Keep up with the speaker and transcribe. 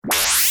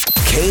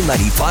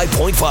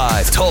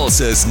K95.5,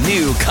 Tulsa's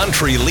new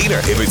country leader.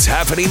 If it's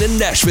happening in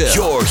Nashville,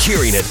 you're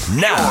hearing it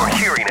now.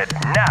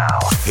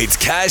 It's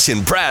Cash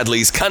and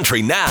Bradley's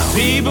Country Now.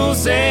 People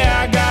say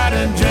I got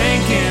a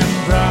drinking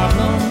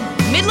problem.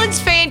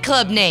 Midland's fan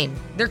club name.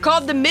 They're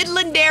called the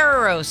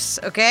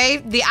Midlanderos, okay?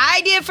 The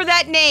idea for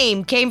that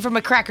name came from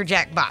a Cracker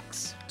Jack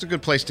box. It's a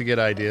good place to get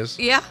ideas.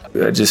 Yeah.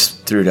 I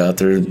just threw it out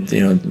there,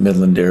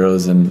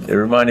 Midlanderos, and it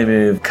reminded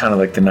me of kind of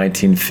like the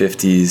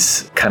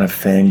 1950s kind of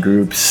fan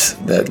groups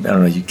that, I don't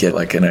know, you get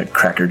like in a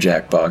Cracker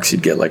Jack box,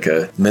 you'd get like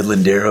a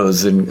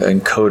Midlanderos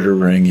and Coda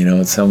Ring, it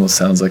almost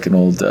sounds like an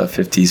old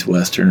 50s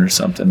Western or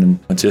something, and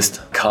it just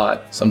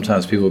caught.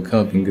 Sometimes people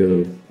come up and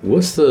go,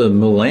 what's the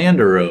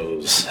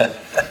Midlanderos?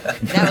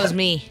 That was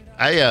me.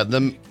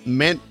 The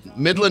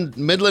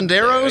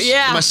Midlanderos?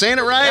 Yeah. Am I saying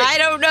it right? I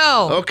don't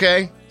know.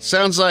 Okay.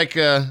 Sounds like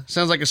a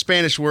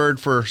Spanish word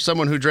for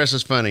someone who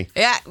dresses funny.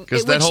 Yeah,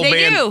 because which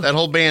they do. That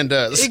whole band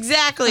does.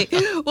 Exactly.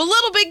 Well,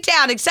 Little Big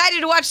Town, excited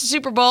to watch the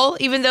Super Bowl,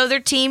 even though their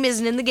team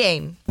isn't in the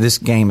game. This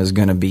game is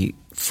going to be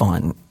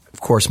fun.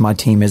 Of course, my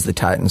team is the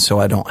Titans,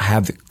 so I don't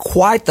have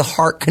quite the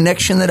heart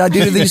connection that I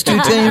do to these two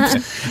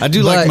teams. I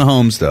do like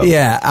Mahomes, though.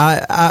 Yeah,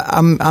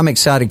 I'm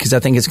excited because I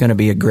think it's going to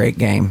be a great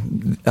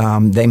game.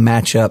 They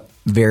match up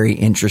very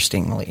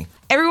interestingly.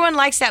 Everyone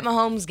likes that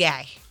Mahomes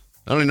guy.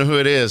 I don't even know who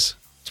it is.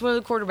 It's one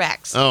of the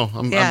quarterbacks. Oh,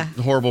 I'm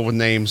horrible with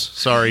names.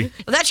 Sorry.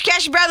 Well, that's your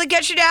Cash and Bradley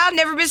Country Now.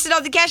 Never miss it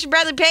on the Cash and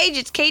Bradley page.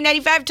 It's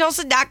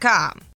K95Tulsa.com.